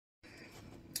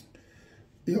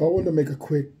Yeah, I wanted to make a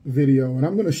quick video, and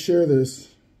I'm going to share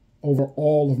this over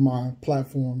all of my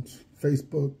platforms,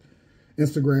 Facebook,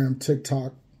 Instagram,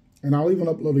 TikTok, and I'll even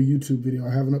upload a YouTube video.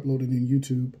 I haven't uploaded in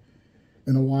YouTube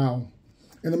in a while.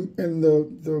 And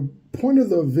the point of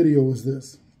the video is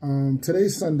this.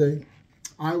 Today's Sunday.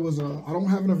 I don't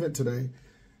have an event today.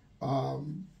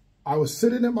 I was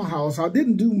sitting at my house. I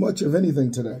didn't do much of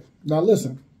anything today. Now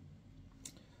listen,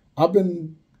 I've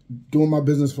been doing my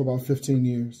business for about 15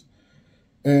 years.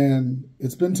 And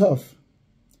it's been tough.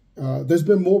 There's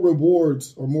been more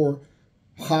rewards or more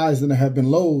highs than there have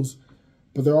been lows.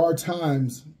 But there are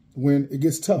times when it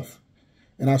gets tough.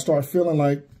 And I start feeling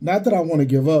like, not that I want to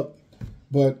give up,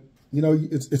 but, you know,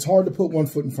 it's hard to put one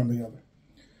foot in front of the other.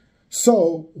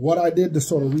 So what I did to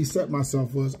sort of reset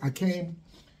myself was I came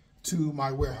to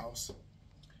my warehouse.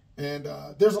 And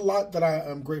there's a lot that I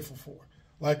am grateful for.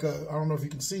 Like, I don't know if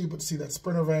you can see, but see that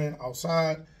Sprinter van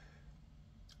outside.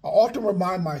 I often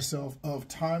remind myself of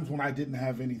times when I didn't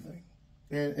have anything.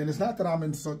 And it's not that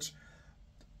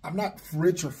I'm not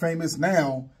rich or famous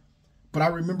now, but I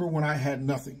remember when I had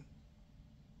nothing.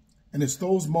 And it's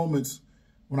those moments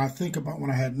when I think about when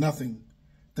I had nothing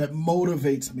that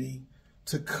motivates me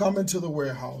to come into the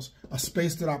warehouse, a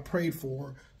space that I prayed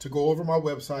for, to go over my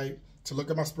website, to look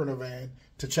at my Sprinter van,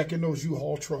 to check in those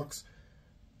U-Haul trucks.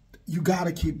 You got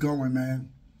to keep going,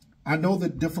 man. I know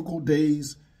that difficult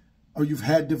days, or you've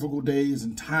had difficult days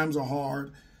and times are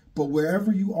hard, but wherever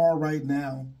you are right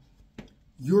now,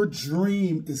 your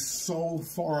dream is so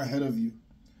far ahead of you.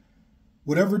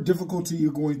 Whatever difficulty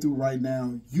you're going through right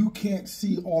now, you can't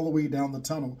see all the way down the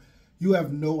tunnel. You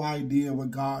have no idea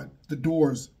what the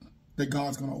doors that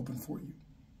God's going to open for you.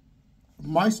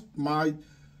 My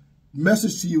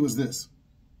message to you is this: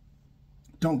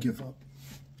 don't give up.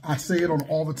 I say it on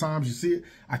all the times. You see it.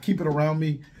 I keep it around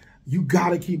me. You got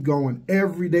to keep going.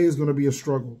 Every day is going to be a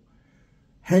struggle.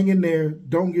 Hang in there.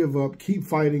 Don't give up. Keep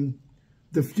fighting.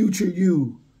 The future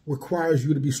you requires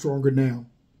you to be stronger now.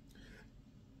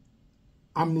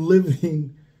 I'm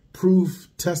living proof,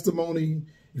 testimony.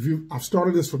 I've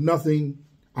started this from nothing.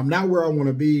 I'm not where I want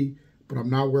to be, but I'm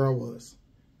not where I was.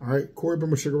 All right. Corey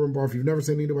Brimmer, Sugar Rim Bar. If you've never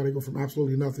seen anybody go from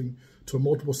absolutely nothing to a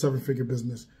multiple seven-figure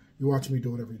business, you watch me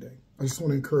do it every day. I just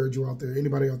want to encourage you out there,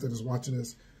 anybody out there that's watching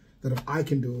this, that if I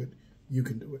can do it, you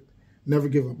can do it. Never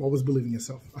give up. Always believe in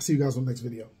yourself. I'll see you guys on the next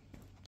video.